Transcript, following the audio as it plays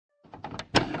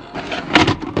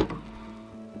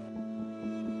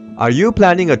Are you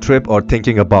planning a trip or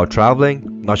thinking about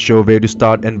traveling? Not sure where to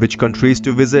start and which countries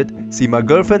to visit? See, my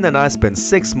girlfriend and I spent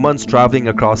 6 months traveling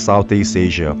across Southeast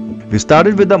Asia. We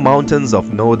started with the mountains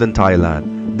of northern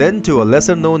Thailand, then to a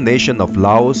lesser known nation of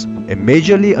Laos, a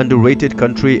majorly underrated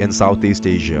country in Southeast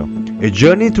Asia. A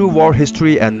journey through war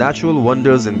history and natural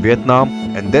wonders in Vietnam,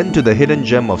 and then to the hidden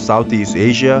gem of Southeast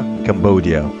Asia,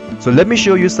 Cambodia. So let me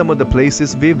show you some of the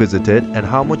places we visited and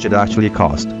how much it actually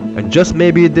cost. And just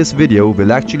maybe this video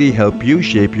will actually help you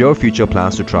shape your future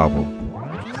plans to travel.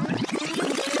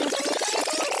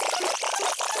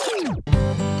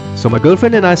 So my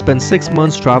girlfriend and I spent 6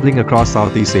 months traveling across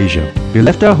Southeast Asia. We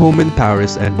left our home in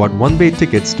Paris and bought one-way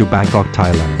tickets to Bangkok,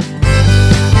 Thailand.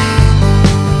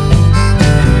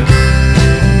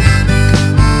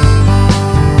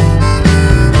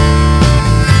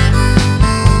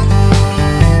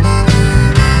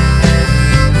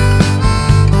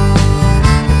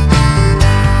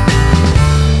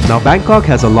 Now Bangkok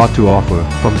has a lot to offer,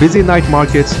 from busy night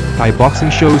markets, Thai boxing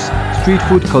shows, street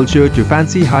food culture to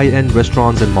fancy high-end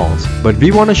restaurants and malls. But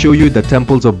we want to show you the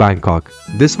temples of Bangkok.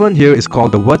 This one here is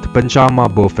called the Wat Panchama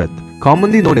Bophet.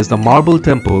 Commonly known as the Marble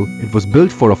Temple, it was built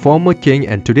for a former king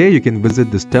and today you can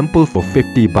visit this temple for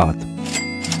 50 baht.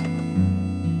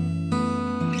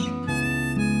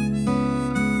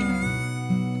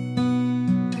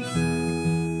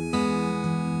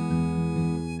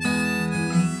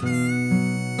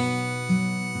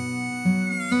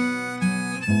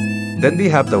 Then we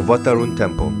have the Wat Arun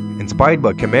Temple. Inspired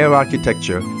by Khmer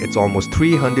architecture, it's almost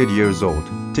 300 years old.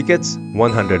 Tickets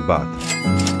 100 baht.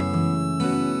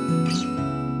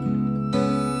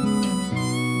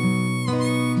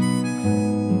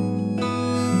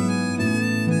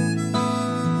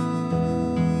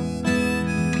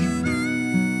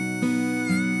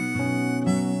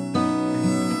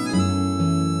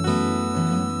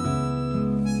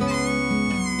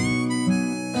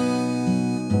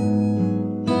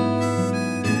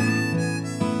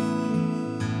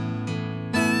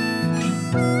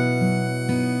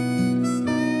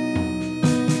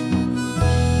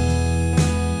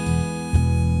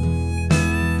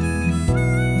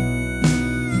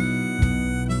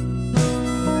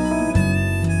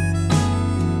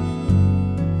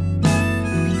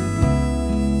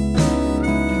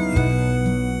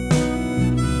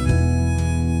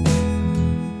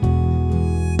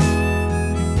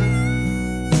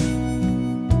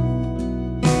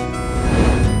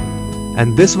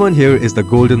 And this one here is the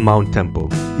Golden Mount Temple.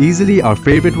 Easily our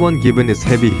favorite one given its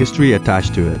heavy history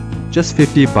attached to it. Just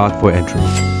 50 baht for entry.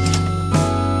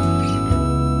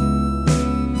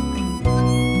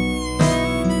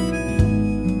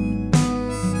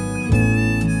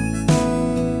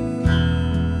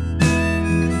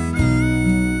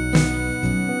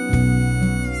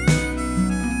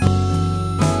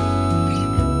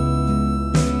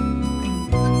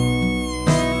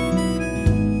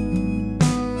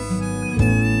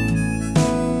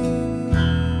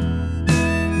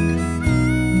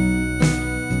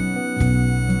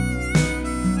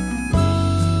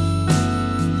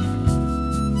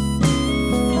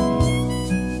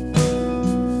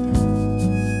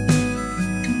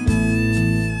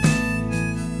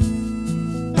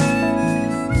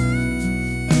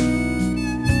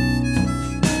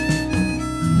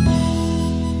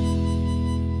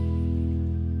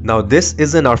 Now this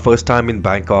isn't our first time in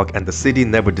Bangkok and the city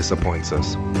never disappoints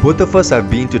us. Both of us have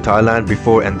been to Thailand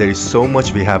before and there is so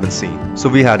much we haven't seen. So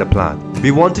we had a plan.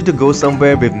 We wanted to go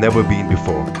somewhere we've never been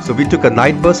before. So we took a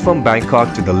night bus from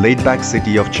Bangkok to the laid-back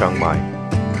city of Chiang Mai.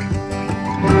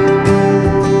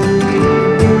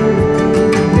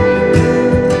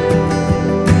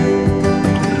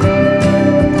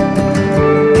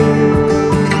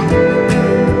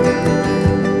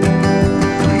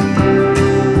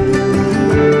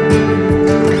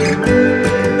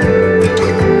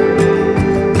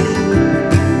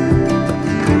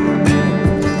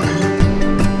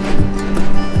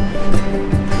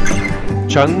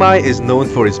 Chiang Mai is known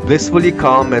for its blissfully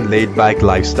calm and laid-back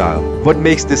lifestyle. What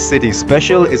makes this city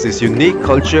special is its unique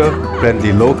culture,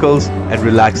 friendly locals, and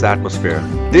relaxed atmosphere.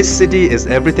 This city is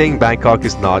everything Bangkok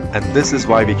is not, and this is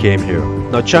why we came here.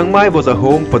 Now Chiang Mai was a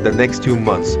home for the next 2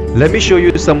 months. Let me show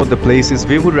you some of the places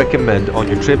we would recommend on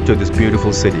your trip to this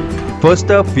beautiful city.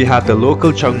 First up, we have the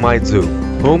local Chiang Mai Zoo,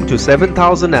 home to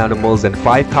 7,000 animals and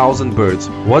 5,000 birds,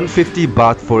 150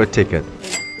 baht for a ticket.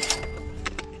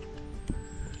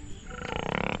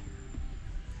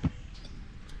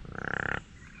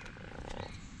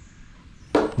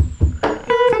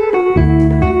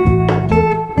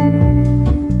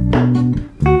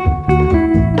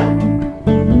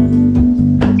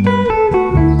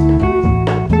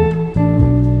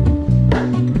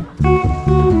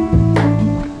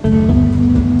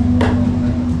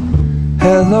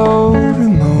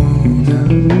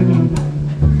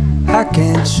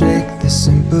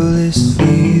 endless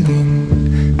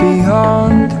feeling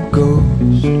beyond the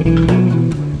ghost.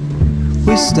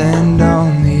 We stand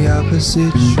on the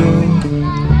opposite shore.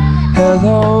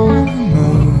 Hello,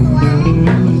 moon.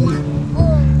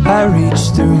 I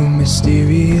reach through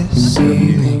mysterious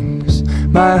ceilings,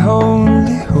 my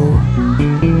only hope.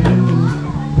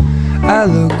 I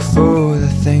look for the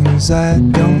things I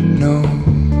don't know.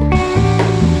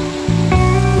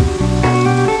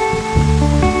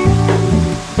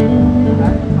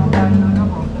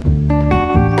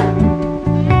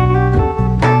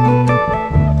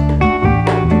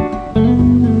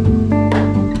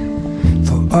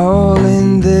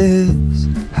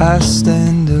 I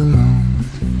stand alone.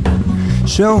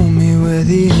 Show me where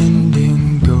the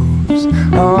ending goes.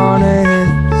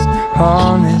 Honest,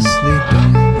 honestly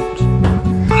don't.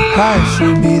 I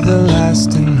should be the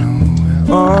last to know.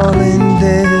 We're all in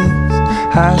this.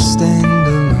 I stand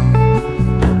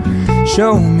alone.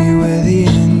 Show me where the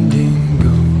ending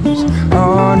goes.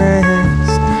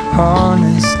 Honest,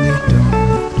 honestly don't.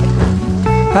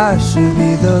 I should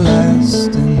be the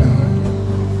last to know.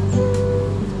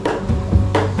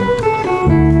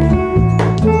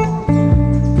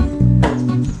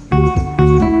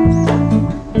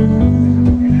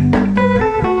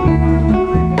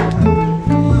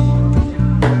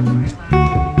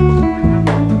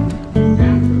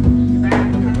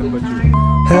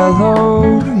 Hello,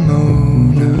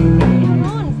 Ramona.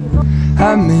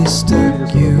 I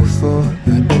mistook you for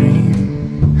a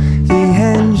dream. The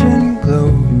engine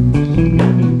glows,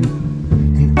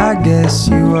 and I guess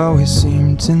you always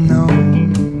seem to know.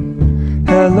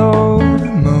 Hello,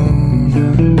 Ramona.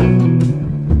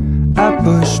 I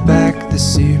push back the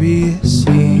serious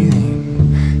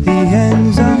feeling. The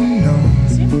end's unknown.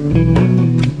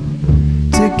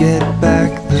 To get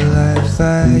back the life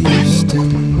I used to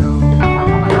know.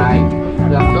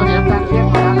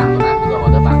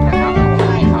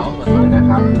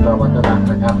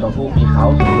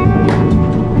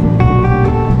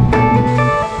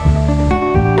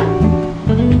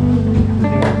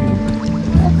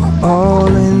 All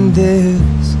in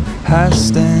this, I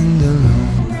stand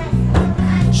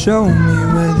alone. Show me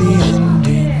where the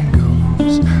ending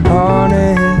goes.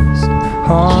 Honest,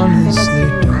 honestly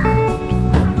don't.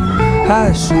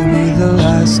 I should be the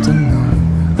last to know.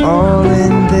 All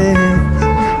in this,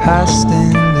 I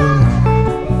stand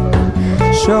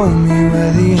alone. Show me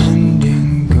where the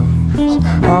ending goes.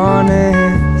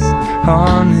 Honest,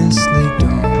 honestly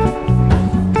don't.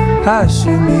 I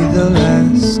should be the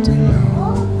last to know.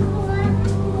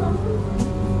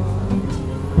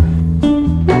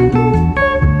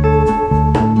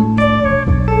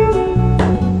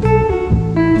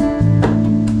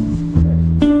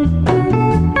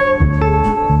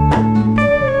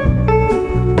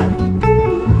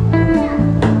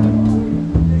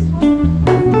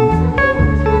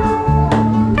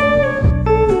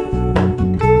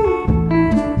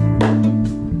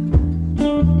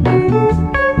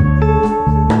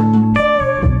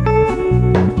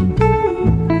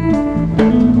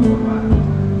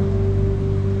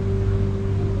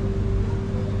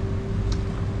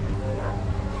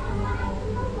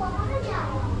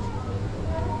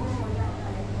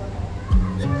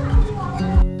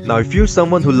 Now if you're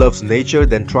someone who loves nature,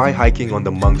 then try hiking on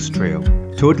the Monk's Trail.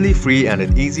 Totally free and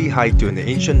an easy hike to an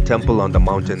ancient temple on the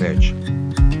mountain edge.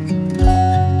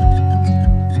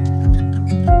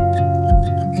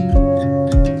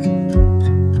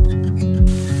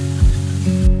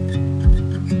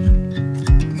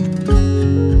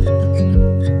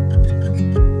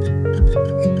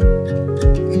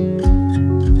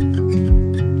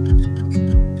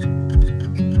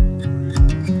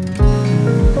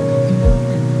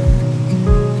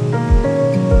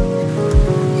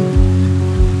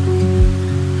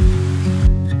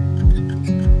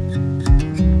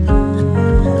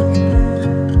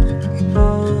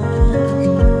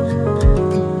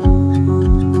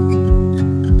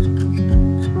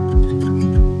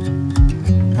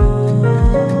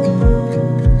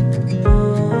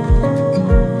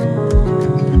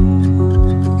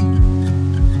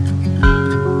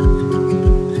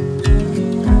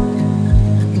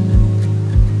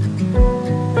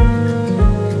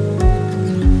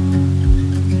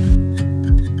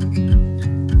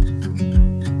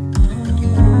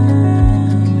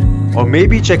 Or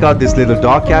maybe check out this little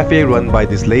dog cafe run by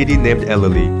this lady named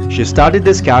Ellie. She started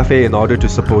this cafe in order to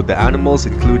support the animals,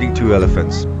 including 2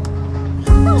 elephants.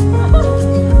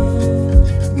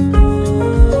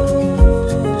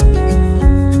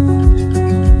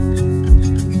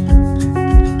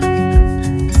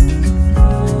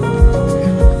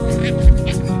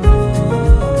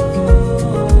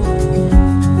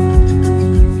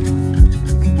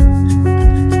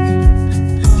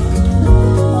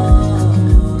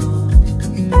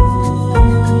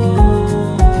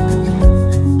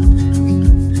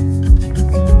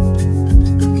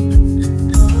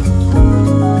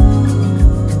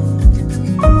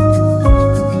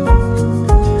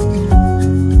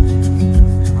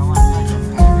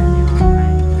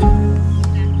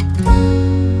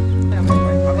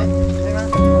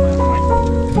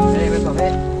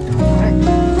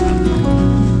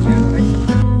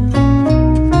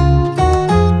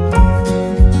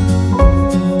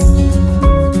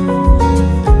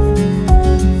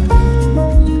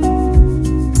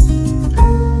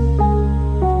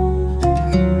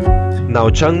 Now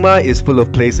Chiang Mai is full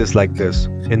of places like this.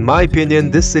 In my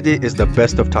opinion, this city is the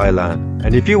best of Thailand.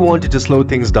 And if you wanted to slow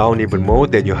things down even more,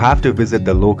 then you have to visit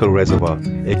the local reservoir.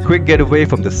 A quick getaway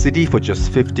from the city for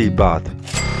just 50 baht.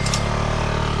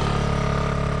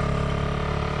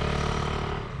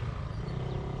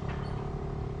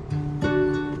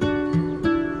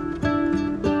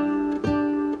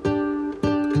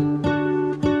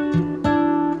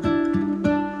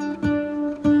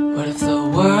 What if the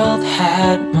world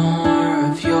had more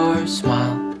of your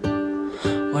smile?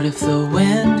 What if the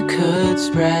wind could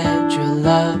spread your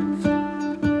love?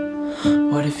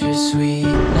 What if your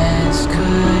sweetness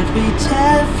could reach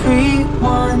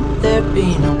everyone? There'd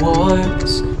be no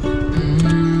wars.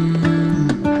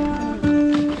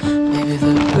 Maybe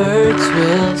the birds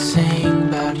will sing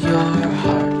about your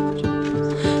heart.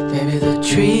 Maybe the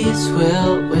trees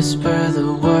will whisper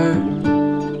the word.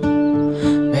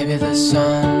 Maybe the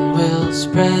sun will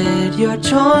spread your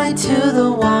joy to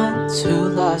the ones who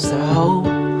lost their hope.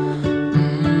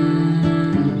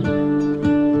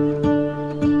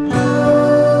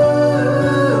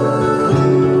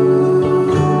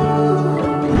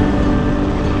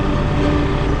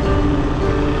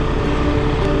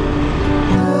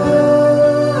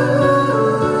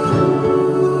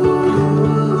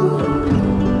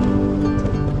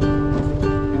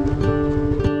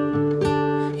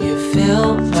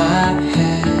 Fill my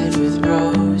head with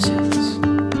roses.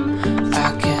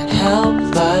 I can't help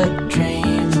but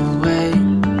dream away,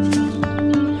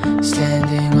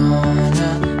 standing on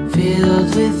a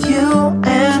field with you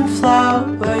and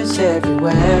flowers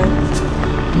everywhere.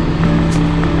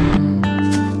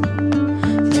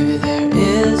 Maybe there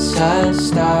is a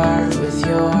star with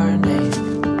your name.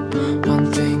 One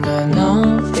thing I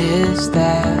know is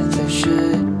that there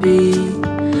should be.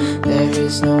 There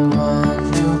is no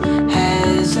one who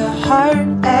has a heart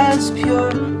as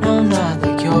pure, no, not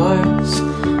like yours.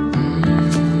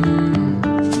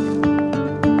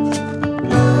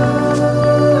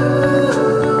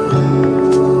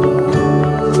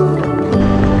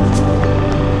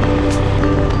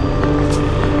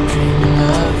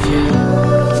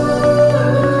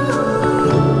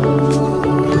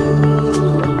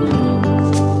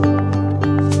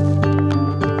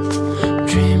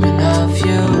 Dreaming of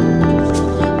you.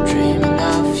 Dreaming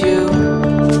of you.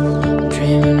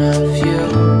 Dreaming of you. Dreaming of you.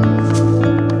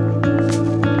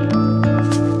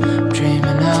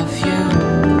 Dreaming of you.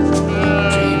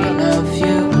 Dreaming of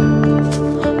you.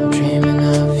 I'm dreaming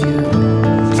of you.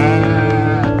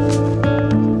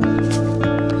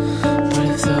 What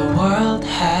if the world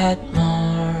had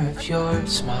more of your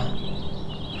smile?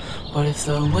 What if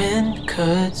the wind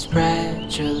could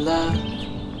spread your love?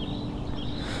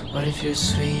 What if your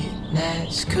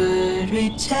sweetness could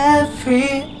reach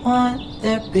everyone?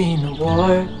 There'd be no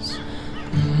wars.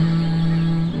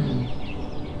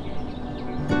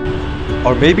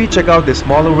 Or maybe check out this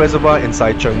smaller reservoir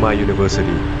inside Chiang Mai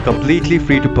University, completely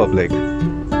free to public.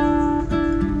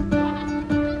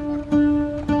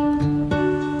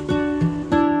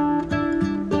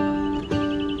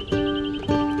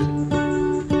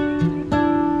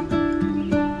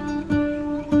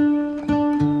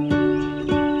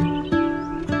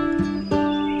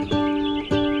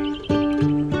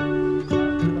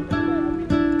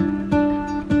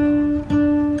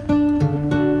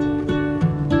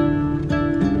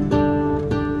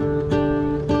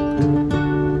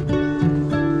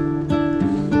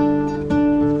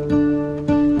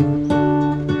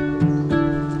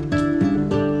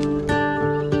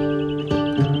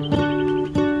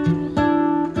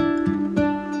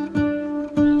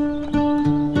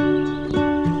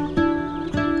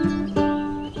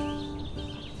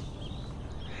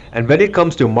 And when it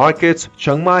comes to markets,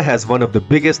 Chiang Mai has one of the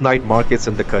biggest night markets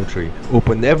in the country,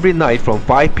 open every night from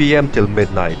 5 p.m. till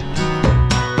midnight.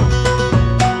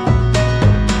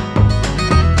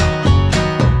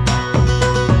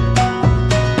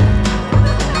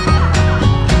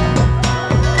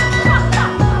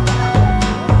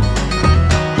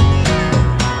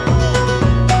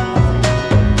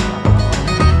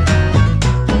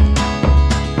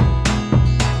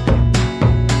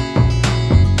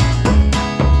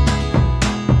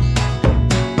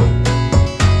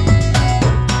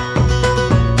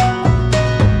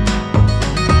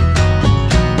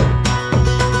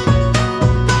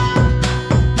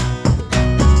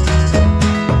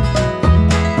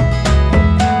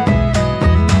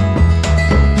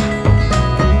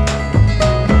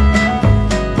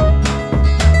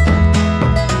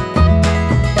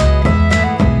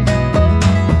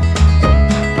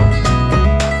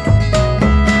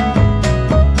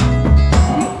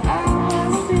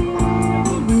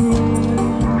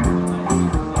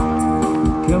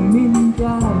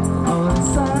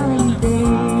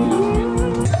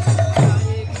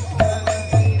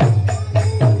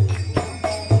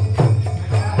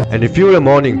 And if you're a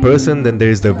morning person, then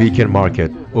there is the weekend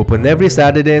market, open every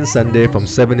Saturday and Sunday from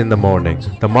 7 in the morning.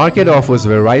 The market offers a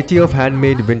variety of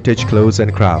handmade vintage clothes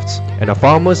and crafts, and a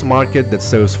farmer's market that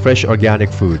serves fresh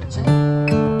organic food.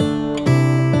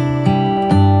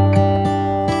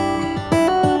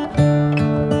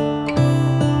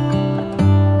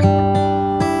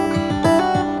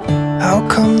 How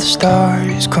come the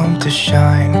stars come to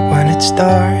shine when it's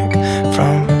dark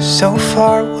from so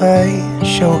far away and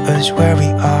show us where we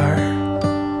are?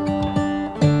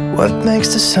 What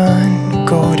makes the sun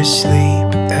go to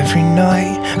sleep every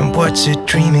night, and what's it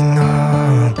dreaming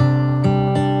of?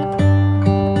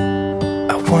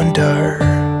 I wonder.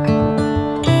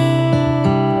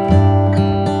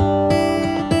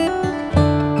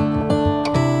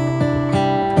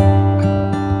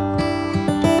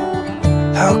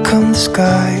 How come the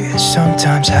sky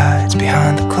sometimes hides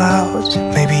behind the clouds?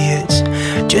 Maybe it's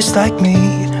just like me,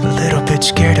 a little bit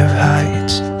scared of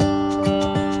heights.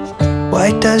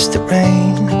 Why does the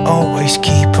rain always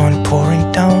keep on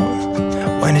pouring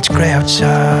down when it's gray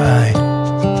outside?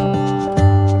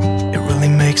 It really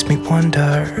makes me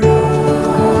wonder.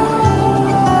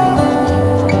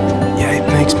 Yeah, it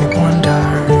makes me wonder.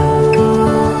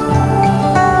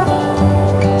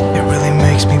 It really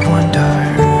makes me wonder.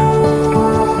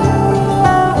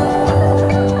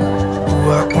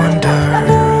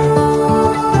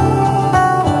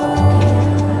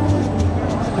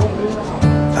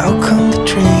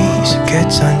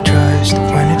 Gets undressed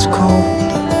when it's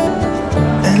cold,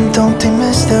 and don't they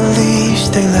miss the leaves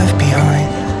they left behind?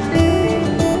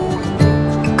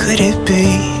 Could it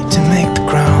be to make the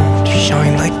ground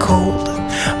shine like gold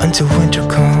until winter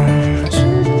comes?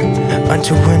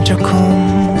 Until winter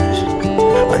comes,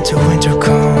 until winter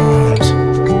comes.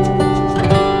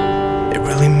 It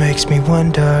really makes me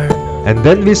wonder. And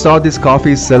then we saw this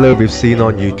coffee seller we've seen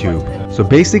on YouTube. So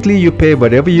basically you pay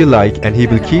whatever you like and he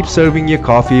will keep serving you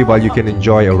coffee while you can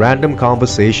enjoy a random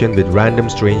conversation with random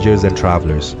strangers and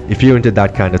travelers, if you're into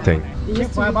that kind of thing.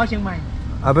 What about Chiang Mai?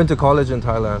 I've been to college in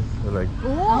Thailand, like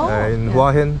in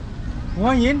Hua Hin.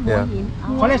 Hua Hin? Yeah.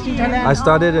 College in Thailand? I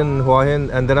studied in Hua Hin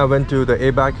and then I went to the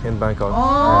ABAC in Bangkok.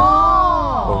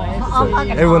 So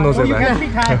everyone knows You can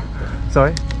speak ABAC. Thai.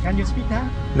 Sorry? Can you speak Thai?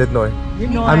 Nit noi.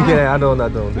 I'm kidding, I don't,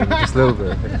 just a little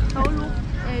bit.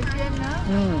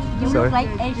 You Sorry? look like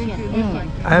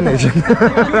Asian. I am Asian.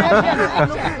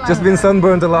 Just been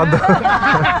sunburned a lot though.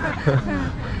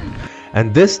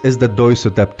 And this is the Doi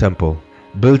Sutep temple.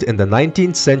 Built in the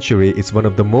 19th century, it's one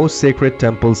of the most sacred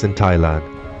temples in Thailand.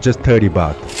 Just 30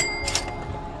 baht.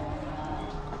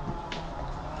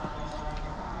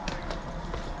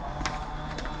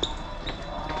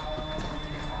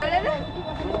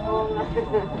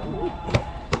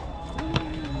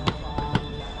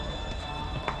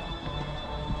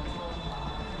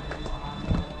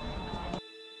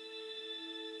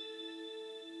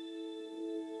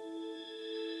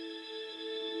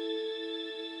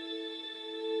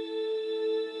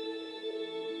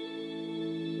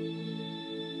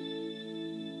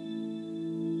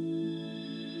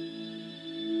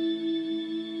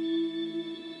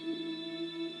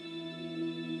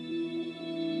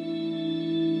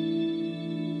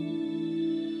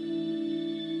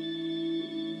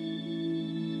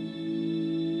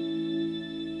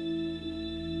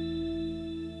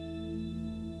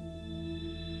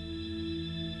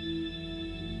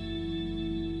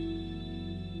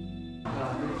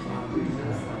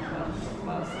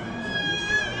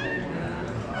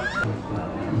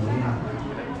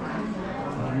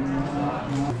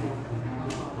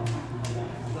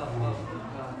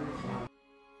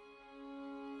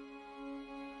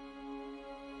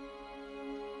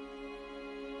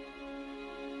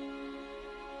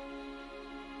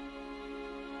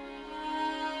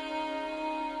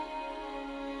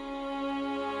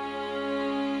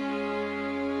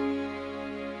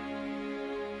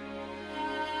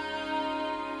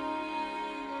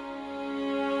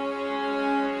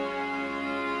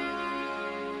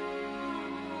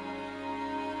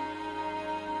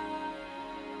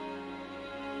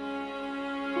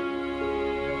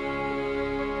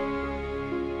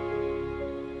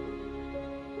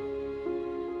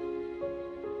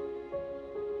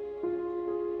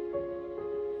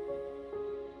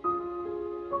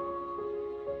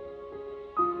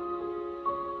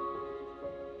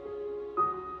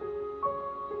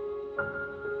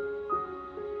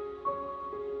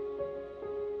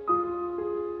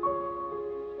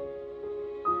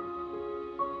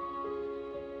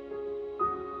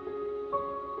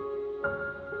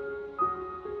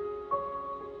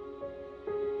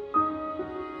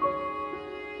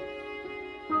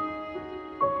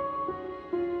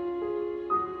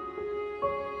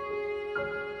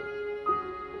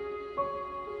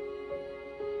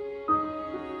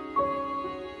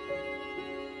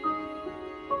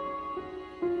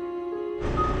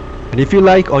 And if you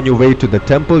like, on your way to the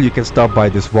temple, you can stop by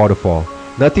this waterfall.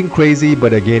 Nothing crazy,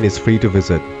 but again it's free to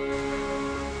visit.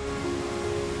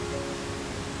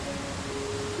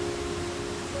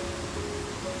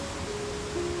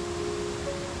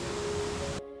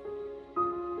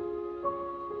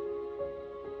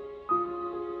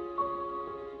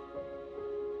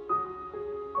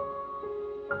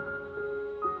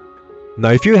 Now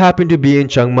if you happen to be in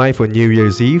Chiang Mai for New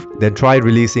Year's Eve, then try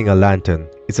releasing a lantern.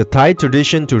 It's a Thai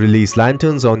tradition to release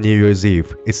lanterns on New Year's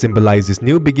Eve. It symbolizes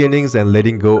new beginnings and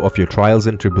letting go of your trials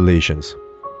and tribulations.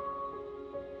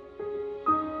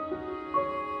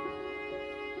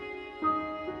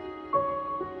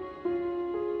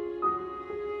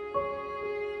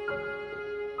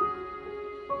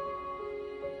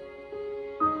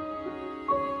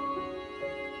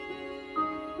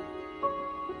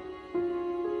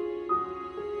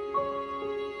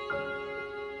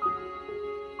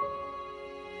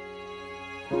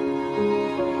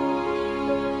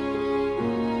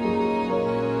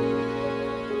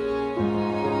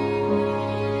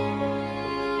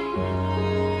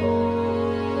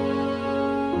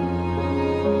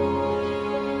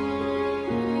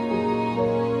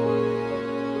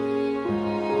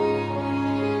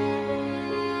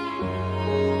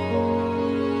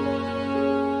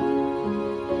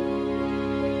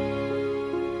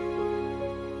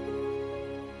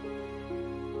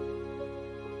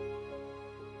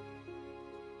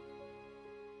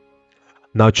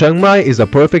 Now Chiang Mai is a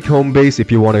perfect home base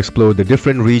if you want to explore the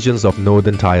different regions of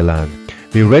northern Thailand.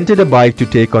 We rented a bike to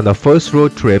take on our first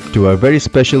road trip to a very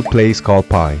special place called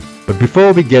Pai. But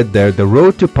before we get there, the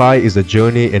road to Pai is a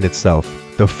journey in itself.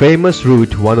 The famous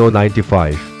Route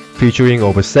 1095, featuring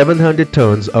over 700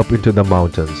 turns up into the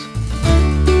mountains.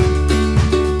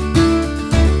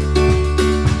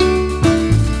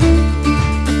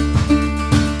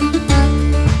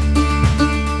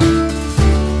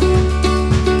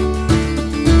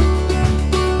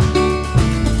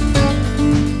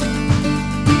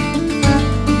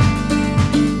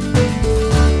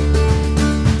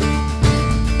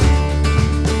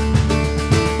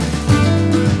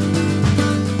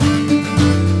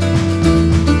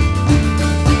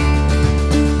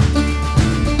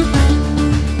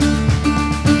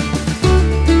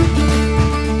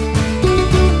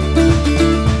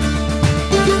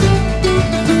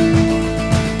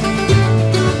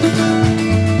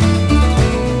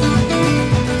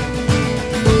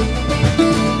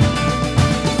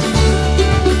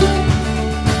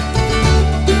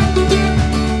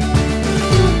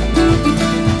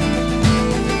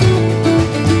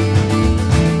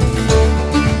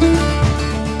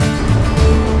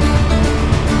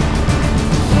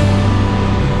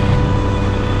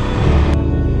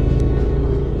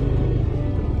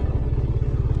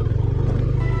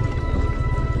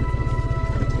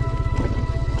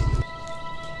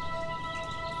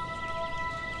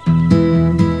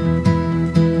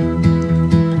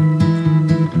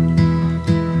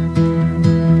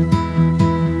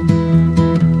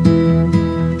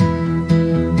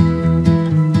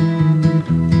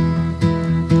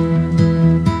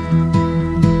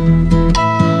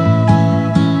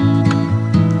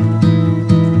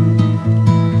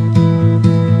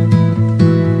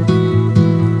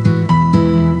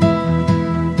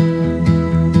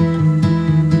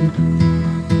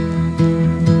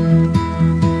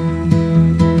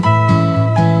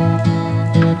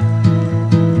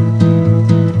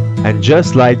 And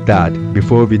just like that,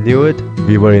 before we knew it,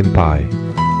 we were in Pai.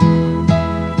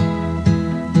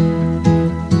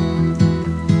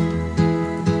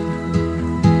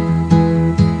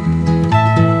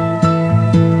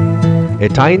 A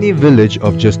tiny village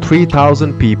of just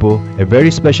 3,000 people, a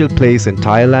very special place in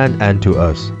Thailand and to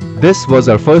us. This was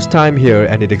our first time here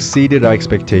and it exceeded our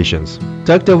expectations.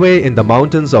 Tucked away in the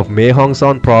mountains of Mae Hong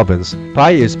Son province,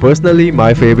 Pai is personally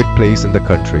my favorite place in the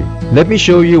country. Let me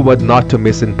show you what not to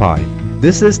miss in Pai.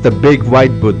 This is the big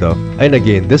white Buddha, and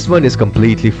again this one is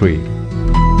completely free.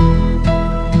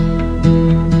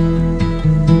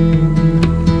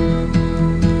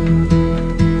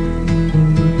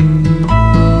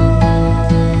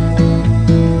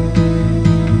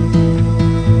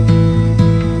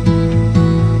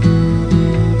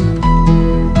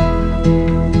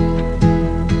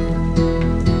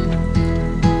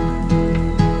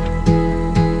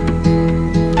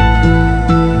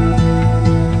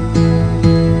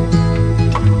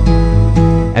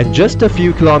 And just a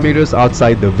few kilometers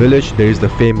outside the village, there is the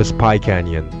famous Pai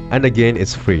Canyon, and again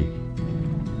it's free.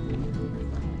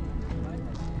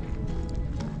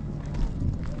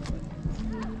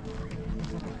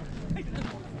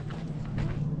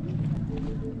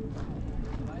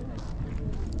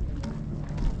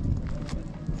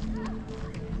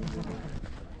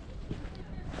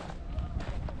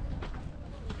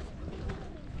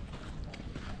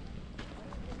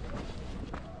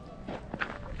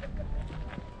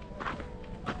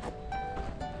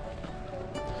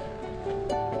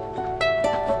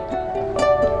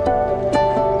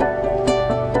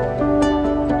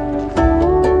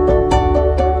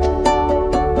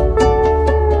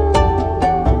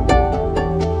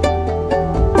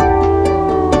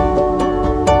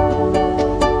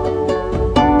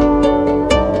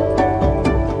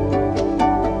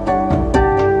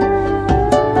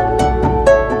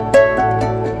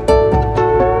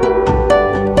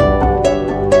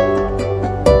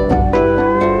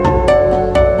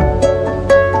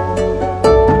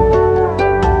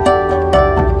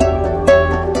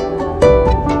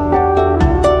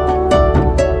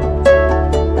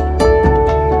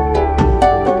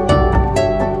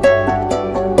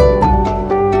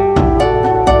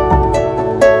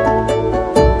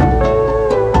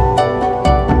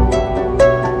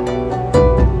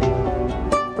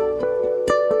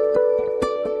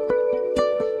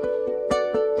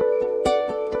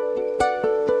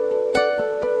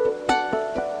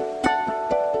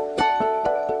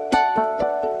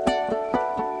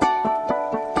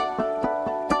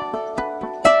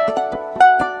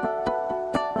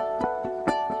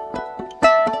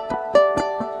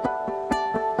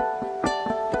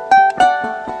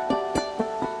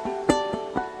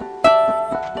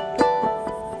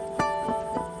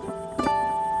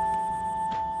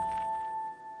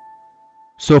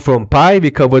 So from Pai,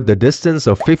 we covered the distance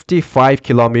of 55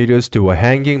 kilometers to a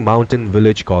hanging mountain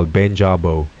village called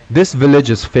Jabo. This village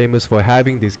is famous for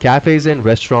having these cafes and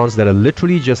restaurants that are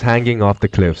literally just hanging off the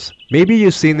cliffs. Maybe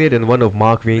you've seen it in one of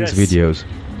Vang Vieng's videos.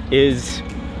 Is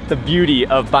the beauty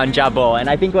of Vang Jabo, and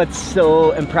I think what's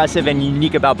so impressive and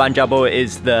unique about Vang Jabo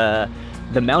is the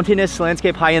mountainous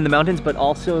landscape high in the mountains, but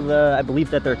also I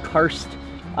believe that they're karst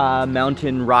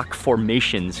mountain rock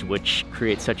formations, which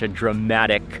create such a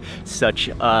dramatic, such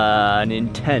an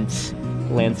intense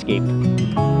landscape.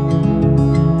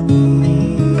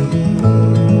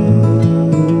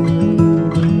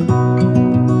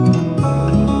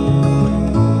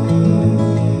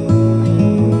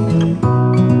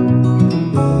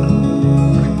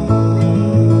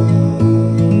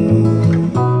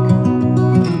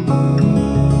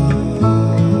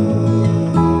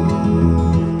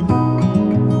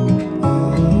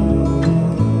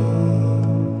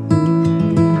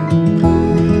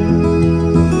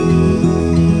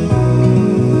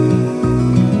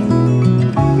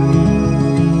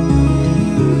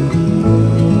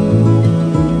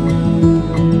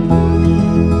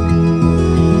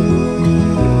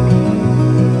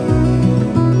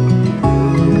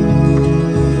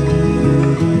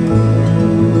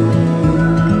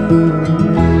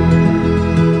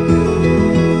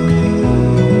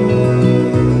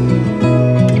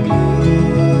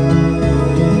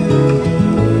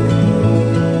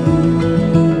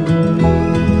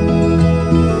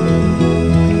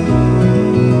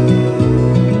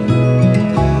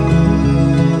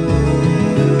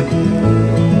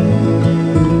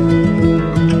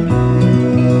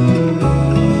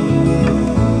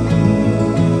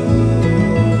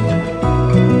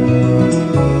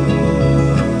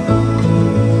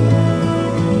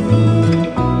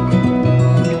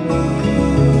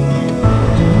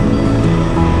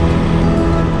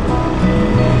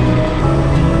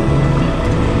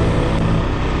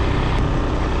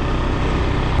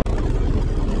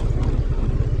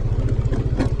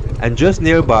 And just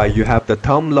nearby you have the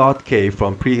Thumb Lot Cave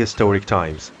from prehistoric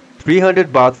times.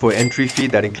 300 baht for entry fee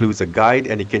that includes a guide,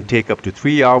 and it can take up to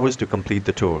 3 hours to complete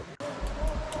the tour.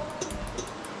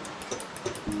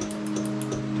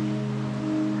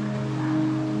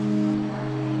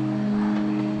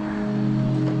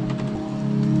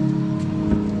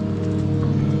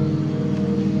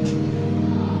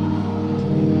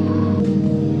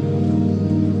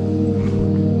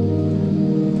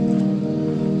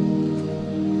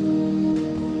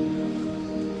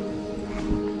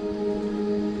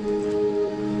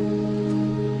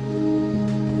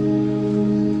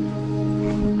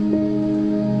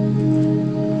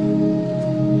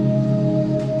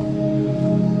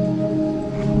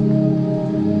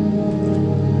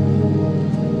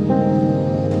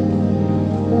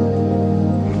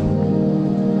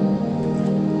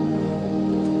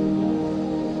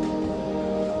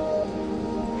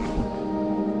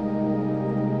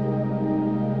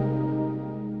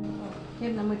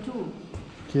 Cave number 2.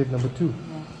 Cave number 2.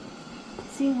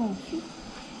 Yeah.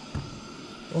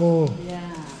 Oh, Yeah.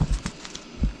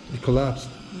 it collapsed.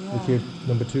 The Yeah. cave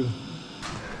number 2.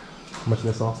 Much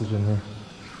less oxygen here.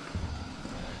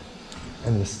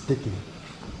 And it's sticky.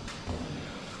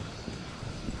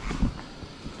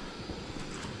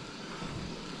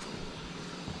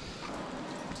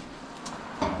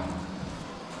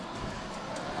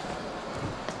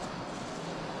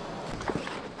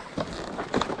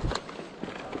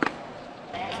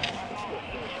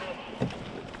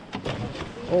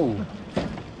 Oh.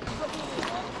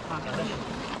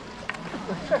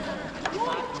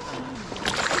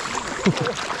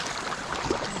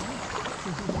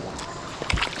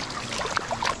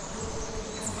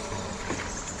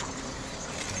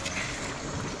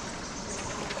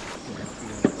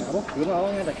 Ủa, cửa mà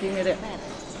ông nghe đặt kia nghe đây.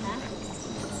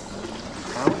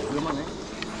 Áo, cửa mà này.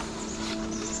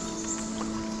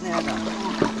 Nè cả.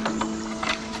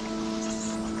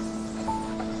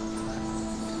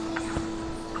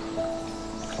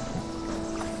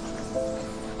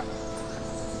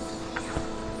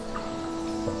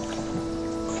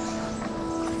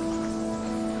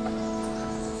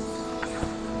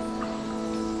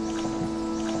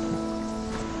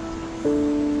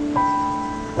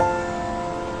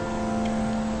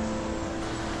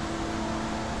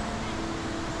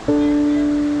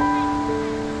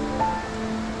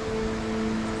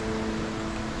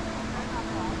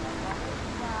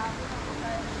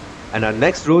 And our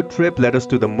next road trip led us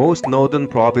to the most northern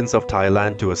province of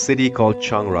Thailand, to a city called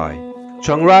Chiang Rai.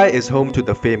 Chiang Rai is home to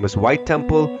the famous White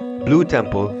Temple, Blue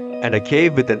Temple, and a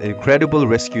cave with an incredible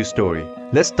rescue story.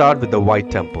 Let's start with the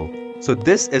White Temple. So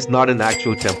this is not an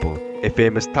actual temple. A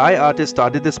famous Thai artist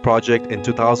started this project in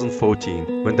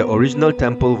 2014 when the original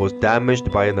temple was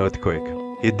damaged by an earthquake.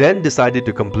 He then decided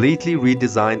to completely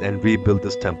redesign and rebuild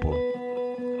this temple.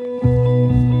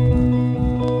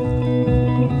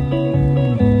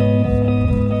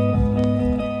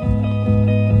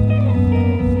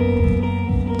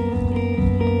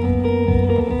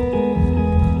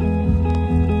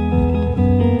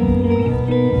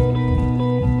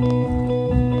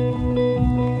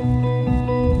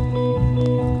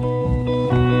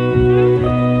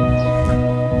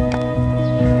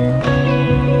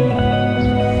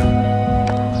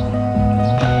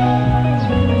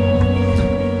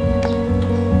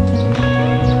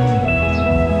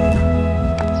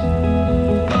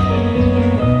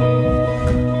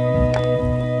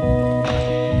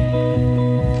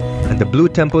 The blue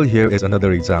temple here is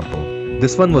another example.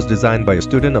 This one was designed by a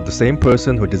student of the same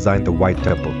person who designed the white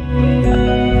temple.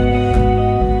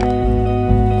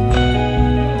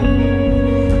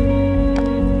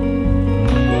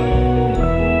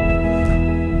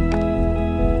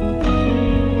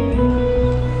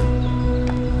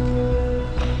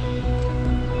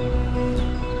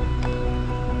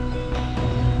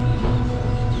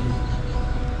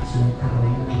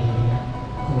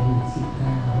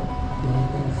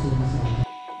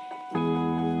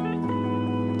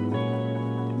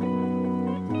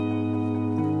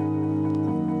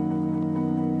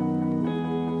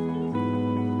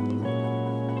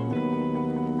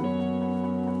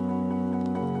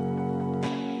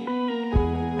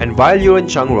 And while you're in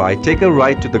Chiang Rai, take a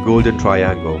ride to the Golden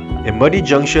Triangle, a muddy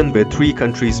junction where three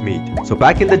countries meet. So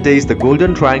back in the days, the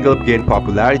Golden Triangle gained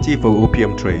popularity for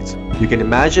opium trades. You can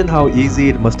imagine how easy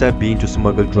it must have been to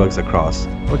smuggle drugs across.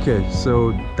 Okay,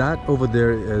 so that over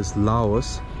there is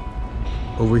Laos.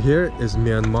 Over here is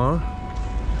Myanmar.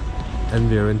 And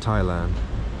we're in Thailand.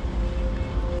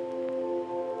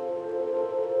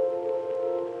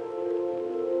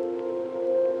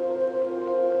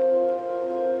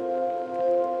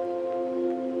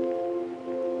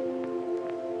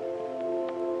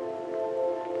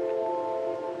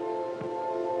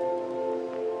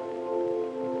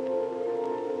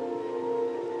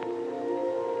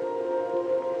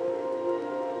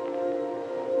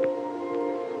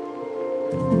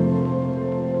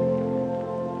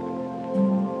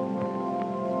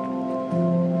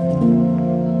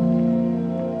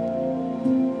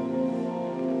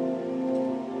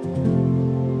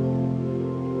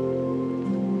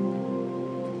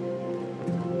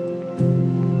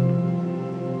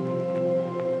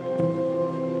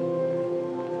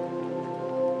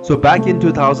 So back in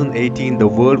 2018, the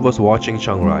world was watching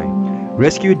Chiang Rai.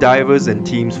 Rescue divers and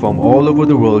teams from all over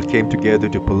the world came together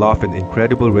to pull off an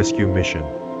incredible rescue mission.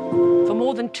 For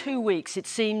more than 2 weeks, it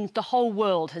seemed the whole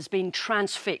world has been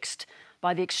transfixed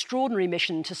by the extraordinary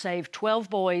mission to save 12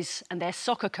 boys and their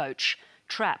soccer coach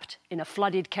trapped in a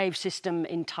flooded cave system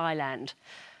in Thailand.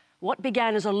 What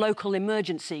began as a local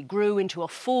emergency grew into a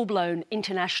full-blown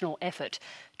international effort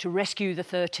to rescue the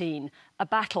 13, a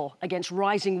battle against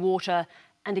rising water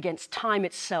and against time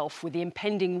itself, with the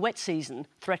impending wet season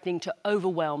threatening to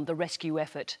overwhelm the rescue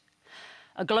effort.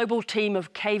 A global team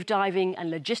of cave diving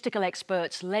and logistical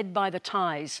experts led by the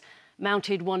Thais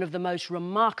mounted one of the most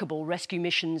remarkable rescue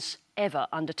missions ever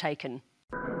undertaken.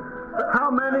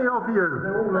 How many of you?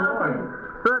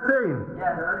 13?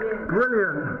 Yeah, 13.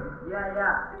 Brilliant.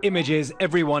 Yeah. Images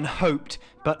everyone hoped,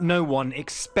 but no one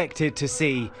expected to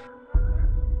see.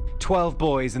 12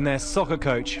 boys and their soccer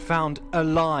coach found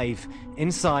alive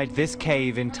inside this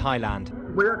cave in Thailand.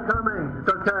 We are coming. It's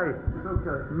okay. It's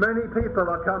okay. Many people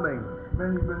are coming.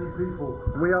 Many people.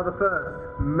 We are the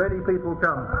first. Many people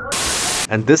come.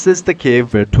 And this is the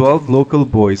cave where 12 local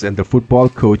boys and the football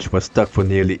coach were stuck for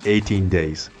nearly 18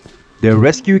 days. Their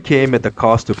rescue came at the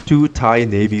cost of 2 Thai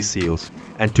Navy SEALs,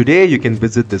 and today you can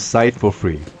visit this site for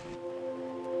free.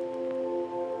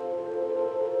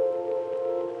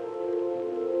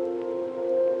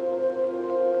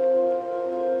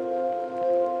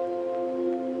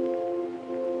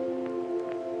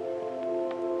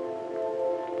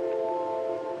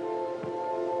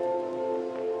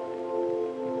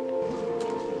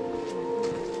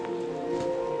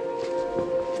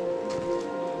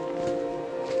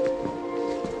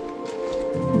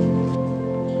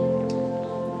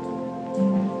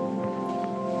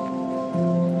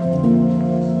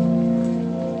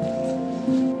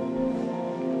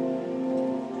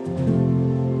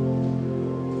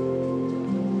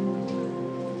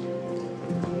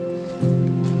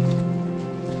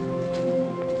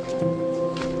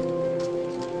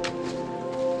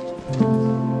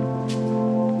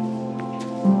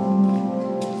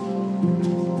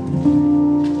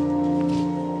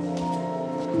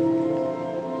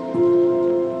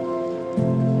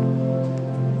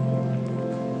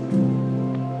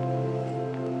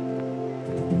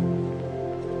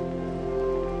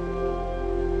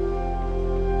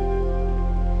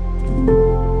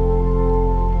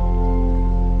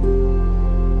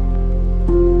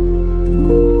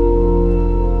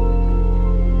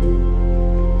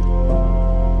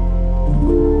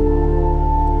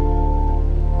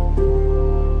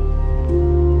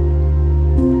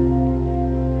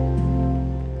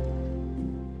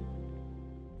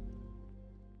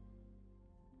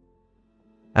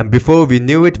 and before we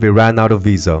knew it, we ran out of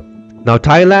visa. Now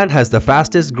Thailand has the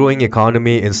fastest growing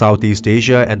economy in Southeast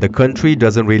Asia, and the country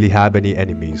doesn't really have any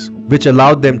enemies, which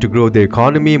allowed them to grow their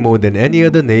economy more than any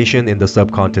other nation in the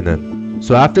subcontinent.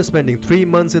 So after spending 3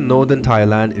 months in northern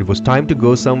Thailand, it was time to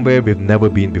go somewhere we've never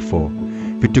been before.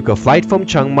 We took a flight from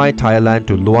Chiang Mai, Thailand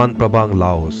to Luang Prabang,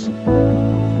 Laos.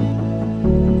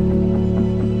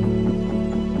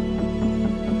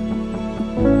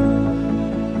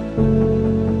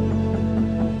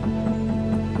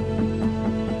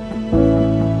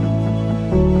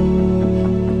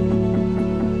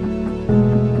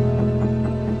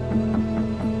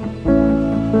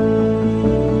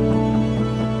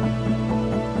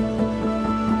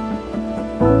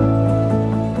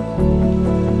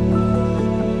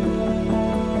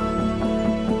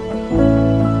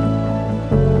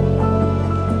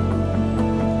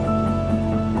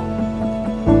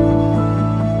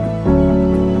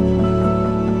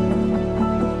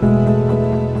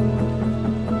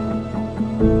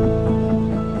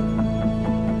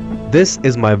 This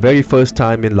is my very first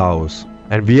time in Laos,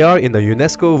 and we are in the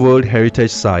UNESCO World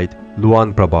Heritage Site,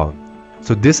 Luang Prabang.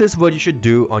 So this is what you should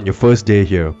do on your first day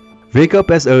here. Wake up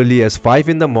as early as 5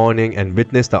 in the morning and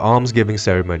witness the alms-giving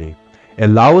ceremony, a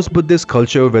Laos Buddhist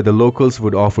culture where the locals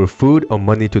would offer food or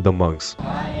money to the monks.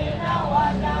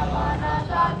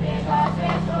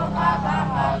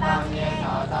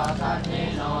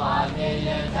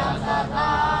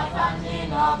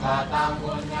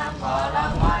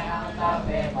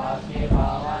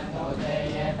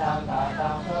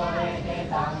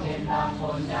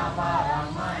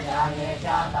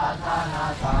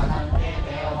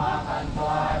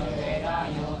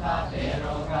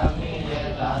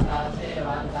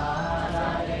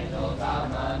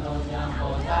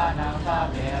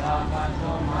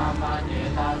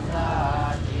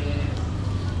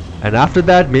 And after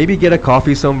that, maybe get a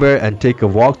coffee somewhere and take a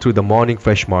walk through the morning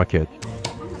fresh market.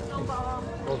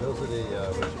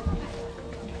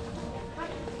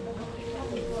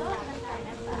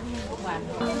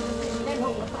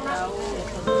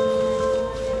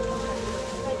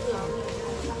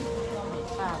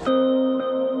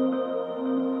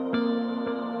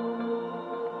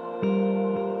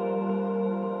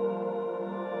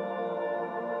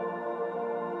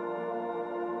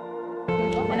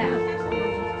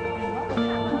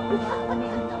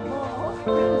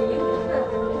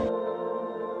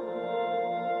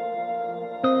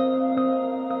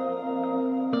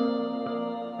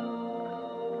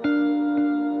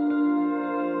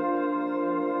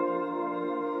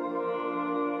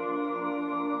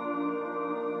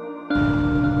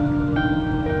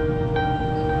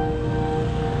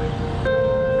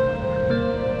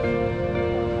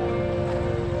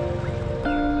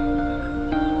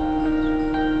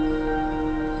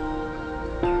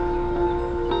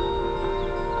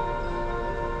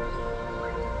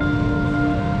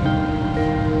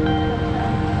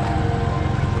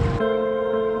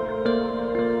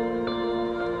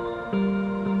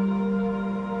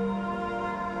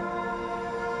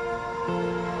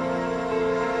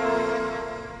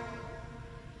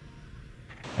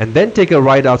 And then take a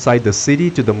ride outside the city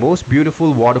to the most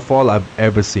beautiful waterfall I've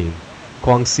ever seen,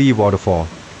 Quang Si Waterfall.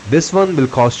 This one will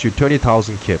cost you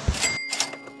 20,000 kip.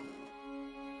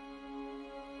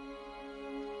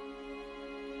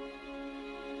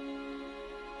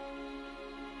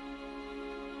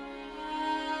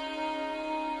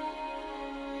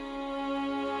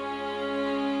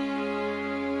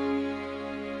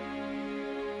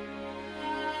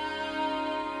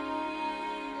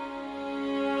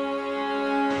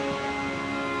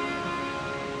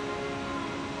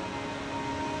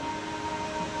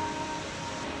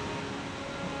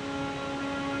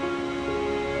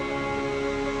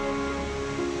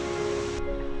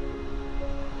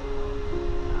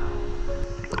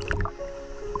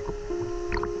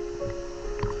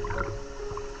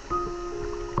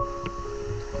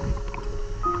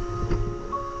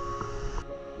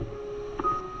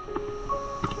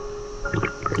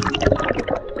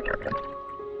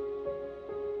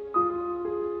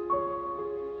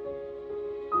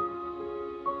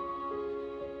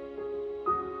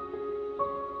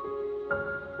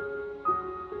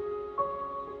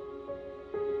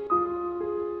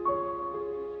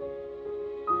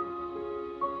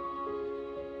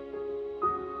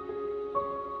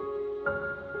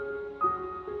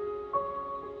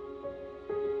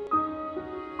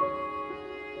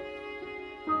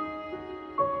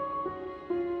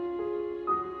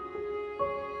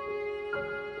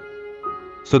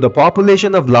 So the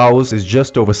population of Laos is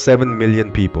just over 7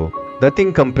 million people,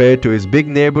 nothing compared to its big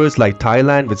neighbors like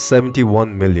Thailand with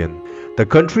 71 million. The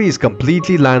country is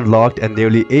completely landlocked and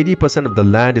nearly 80% of the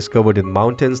land is covered in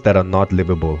mountains that are not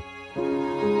livable.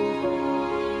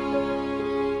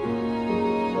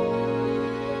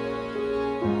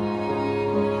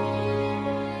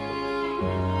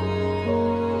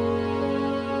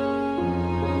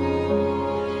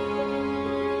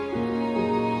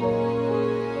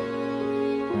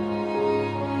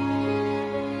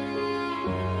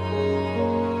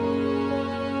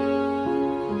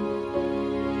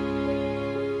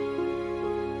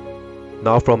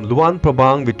 Now from Luang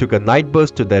Prabang, we took a night bus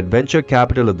to the adventure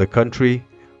capital of the country,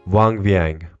 Vang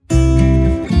Vieng.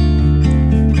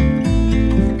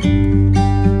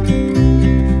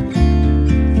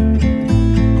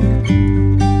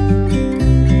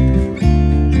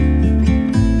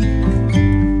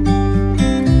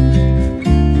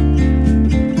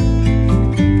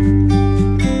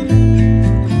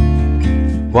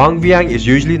 Vang Vieng is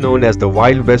usually known as the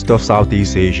Wild West of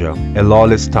Southeast Asia, a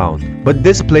lawless town. But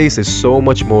this place is so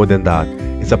much more than that.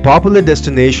 It's a popular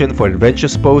destination for adventure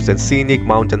sports and scenic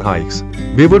mountain hikes.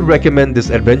 We would recommend this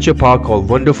adventure park called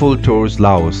Wonderful Tours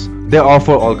Laos. They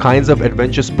offer all kinds of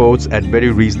adventure sports at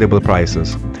very reasonable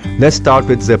prices. Let's start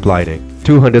with zip lining,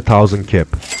 200,000 kip.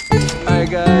 Hi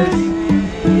guys.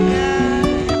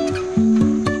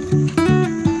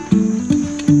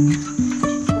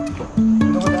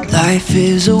 Life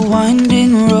is a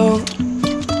winding road,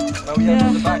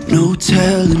 no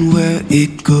telling where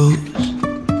it goes.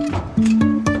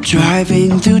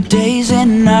 Driving through days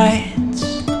and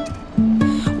nights,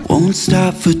 won't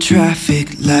stop for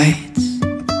traffic lights.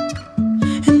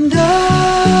 And I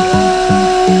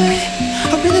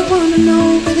really wanna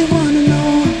know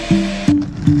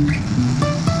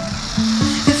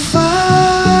if I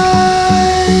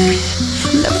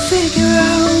never figure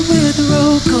out where the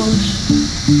road goes.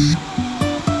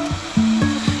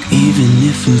 Even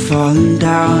if I'm falling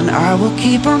down, I will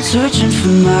keep on searching for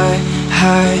my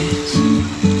highs.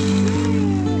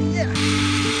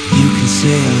 You can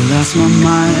say I lost my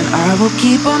mind, I will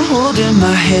keep on holding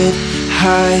my head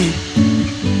high.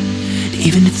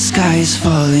 Even if the sky is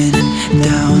falling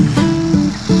down.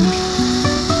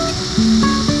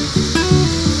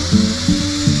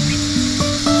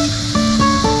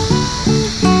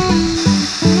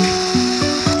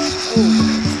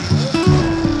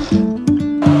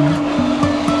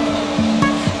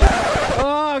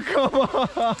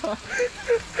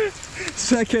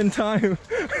 Second time.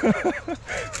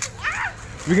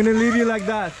 We're gonna leave you like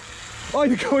that. Oh,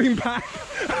 you're going back.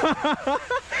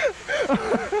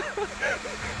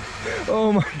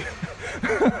 Oh my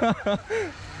god.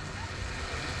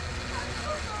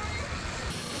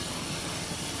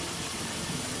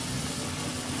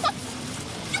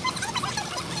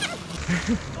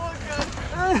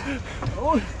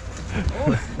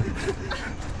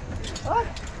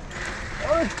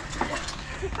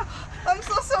 I'm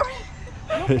so sorry.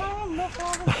 No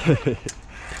problem.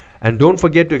 And don't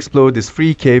forget to explore this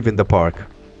free cave in the park.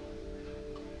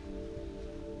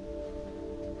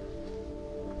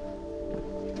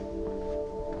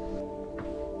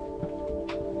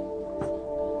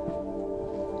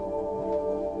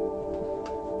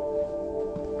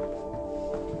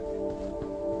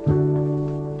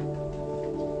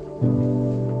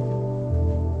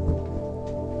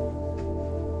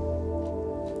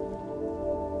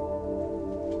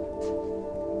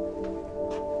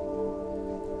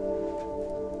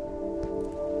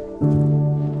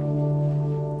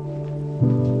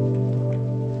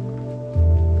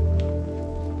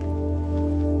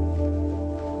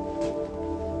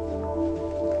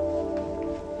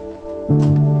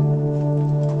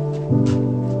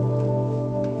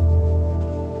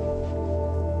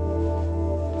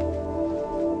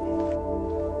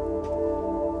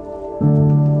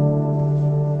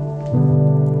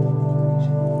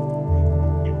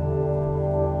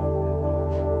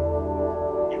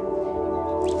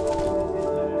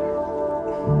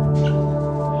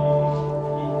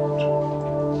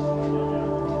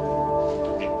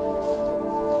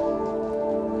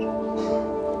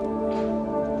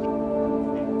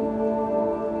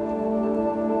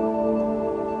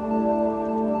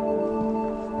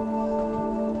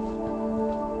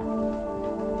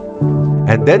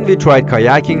 And then we tried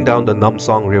kayaking down the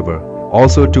Namsong River,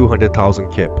 also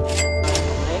 200,000 kip.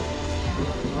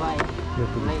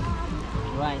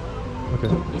 Right.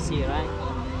 Okay. Easy, right?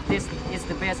 This is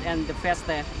the best and the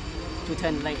faster to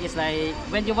turn. Like it's like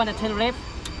when you want to turn left,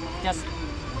 just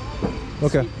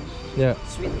Okay. Yeah.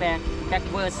 sweep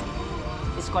backwards.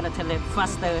 It's gonna turn left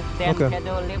faster than Okay.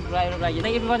 pedal left, right. Like if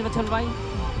you want to turn right,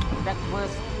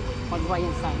 backwards on right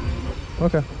hand side.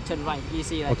 Okay. Turn right,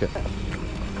 easy. Right? Okay.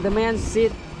 The man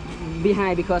sit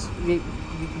behind because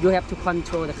you have to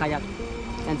control the kayak.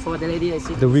 And for the lady, I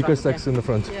sit The weaker front, sex in the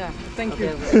front. Yeah, thank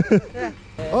you.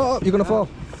 Oh, you're gonna fall.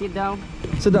 Sit down.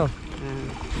 Sit down.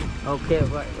 Okay,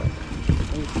 right.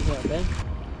 Thank you, okay.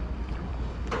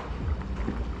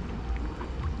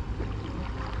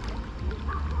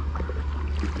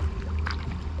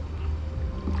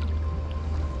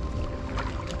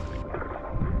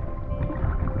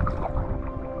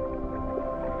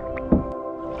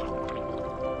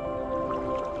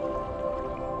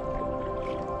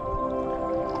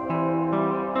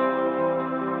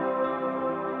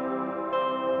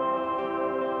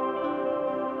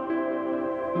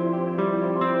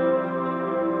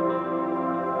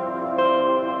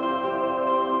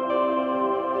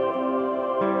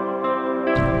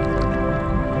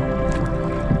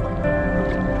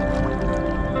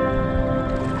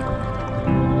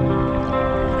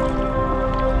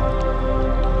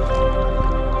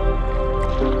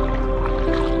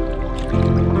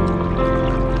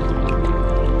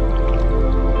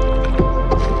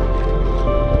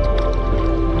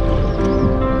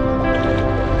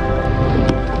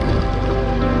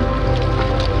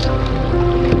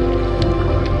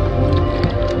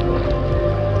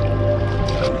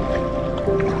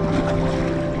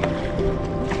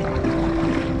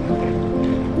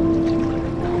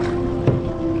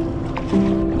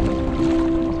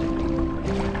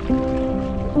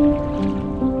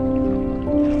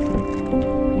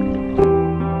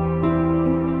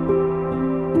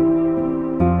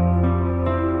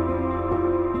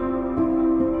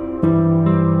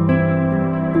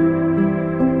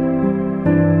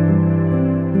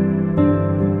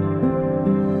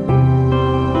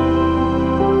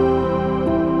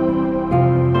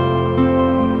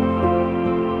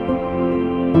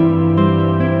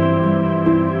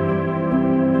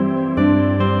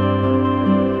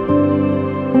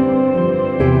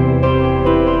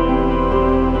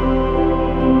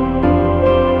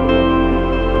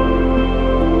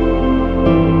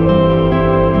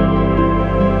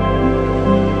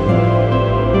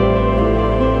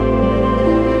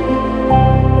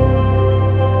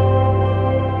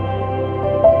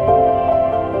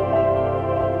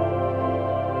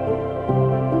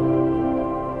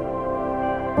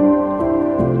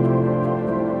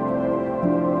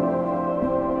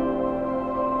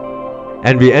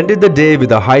 And we ended the day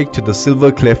with a hike to the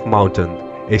Silver Cliff Mountain,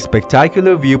 a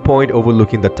spectacular viewpoint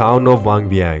overlooking the town of Vang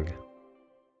Vieng.